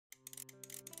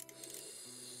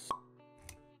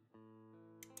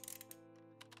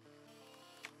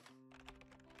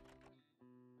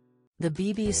The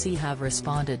BBC have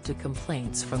responded to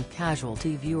complaints from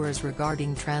Casualty viewers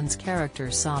regarding trans character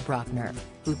Saw Bruckner,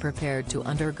 who prepared to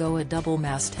undergo a double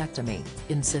mastectomy,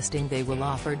 insisting they will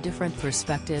offer different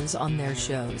perspectives on their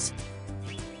shows.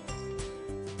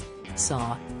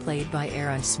 Saw, played by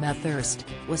Aaron Smethurst,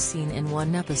 was seen in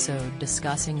one episode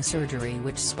discussing surgery,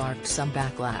 which sparked some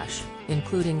backlash,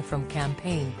 including from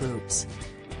campaign groups.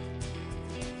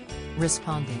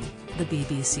 Responding, the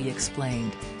BBC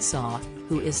explained, Saw,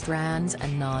 who is trans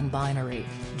and non-binary,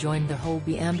 joined the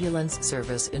Holby ambulance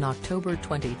service in October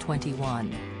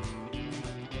 2021.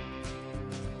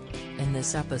 In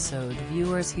this episode,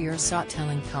 viewers hear Saw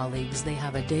telling colleagues they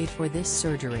have a date for this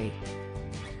surgery.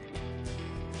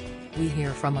 We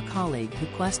hear from a colleague who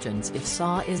questions if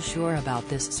Saw is sure about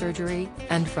this surgery,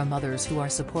 and from others who are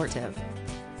supportive.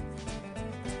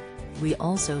 We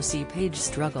also see Paige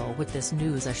struggle with this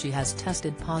news as she has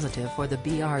tested positive for the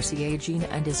BRCA gene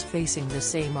and is facing the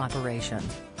same operation.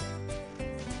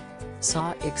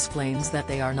 Saw explains that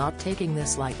they are not taking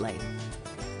this lightly.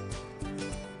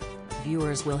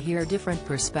 Viewers will hear different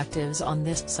perspectives on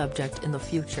this subject in the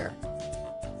future.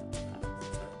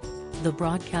 The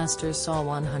broadcaster saw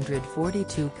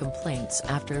 142 complaints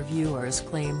after viewers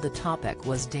claimed the topic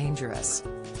was dangerous.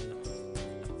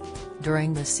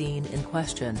 During the scene in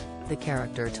question, the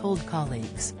character told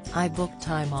colleagues, "I booked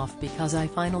time off because I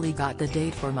finally got the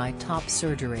date for my top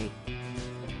surgery."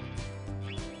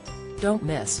 Don't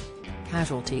miss.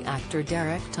 Casualty actor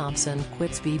Derek Thompson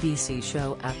quits BBC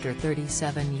show after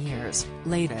 37 years.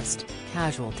 Latest,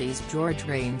 Casualty's George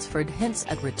Rainsford hints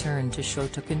at return to show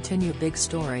to continue big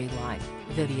storyline.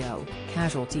 Video,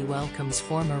 Casualty welcomes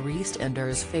former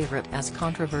EastEnders favourite as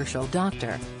controversial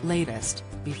doctor. Latest,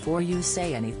 before you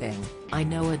say anything, I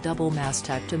know a double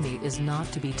mastectomy is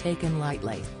not to be taken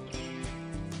lightly.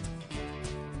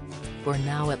 For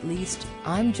now at least,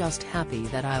 I'm just happy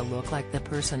that I look like the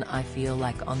person I feel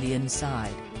like on the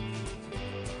inside.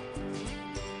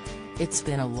 It's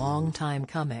been a long time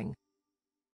coming.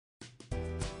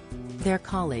 Their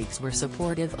colleagues were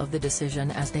supportive of the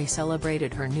decision as they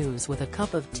celebrated her news with a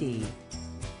cup of tea.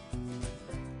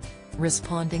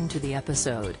 Responding to the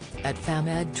episode,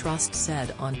 @FamEdTrust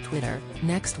said on Twitter,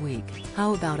 "Next week,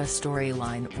 how about a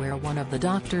storyline where one of the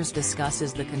doctors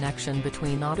discusses the connection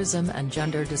between autism and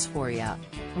gender dysphoria?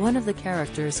 One of the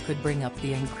characters could bring up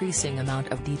the increasing amount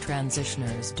of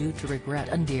detransitioners due to regret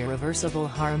and irreversible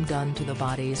harm done to the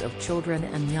bodies of children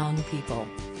and young people."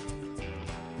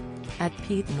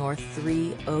 Pete North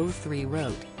 303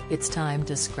 wrote, "It's time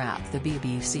to scrap the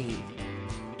BBC.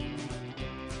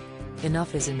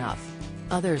 Enough is enough."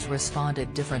 Others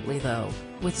responded differently though,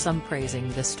 with some praising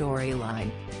the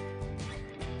storyline.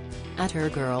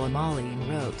 @HerGirl Molleen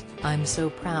wrote, "I'm so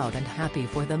proud and happy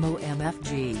for them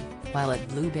OMFG, while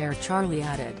 @Bluebear Charlie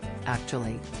added,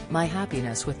 "Actually, my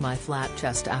happiness with my flat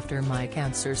chest after my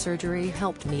cancer surgery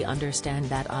helped me understand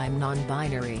that I'm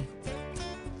non-binary."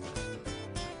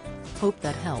 Hope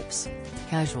that helps.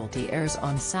 Casualty airs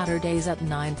on Saturdays at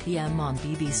 9 p.m. on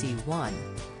BBC One.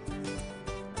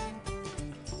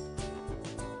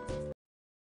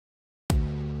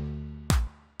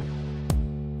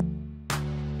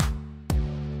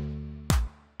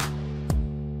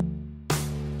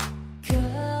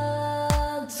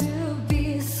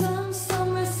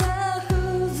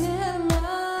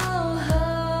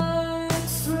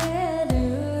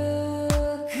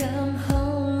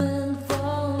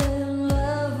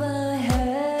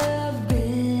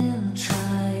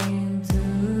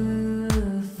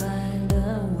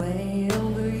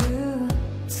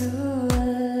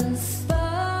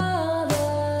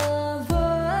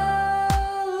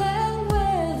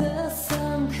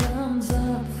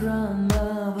 From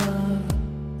above.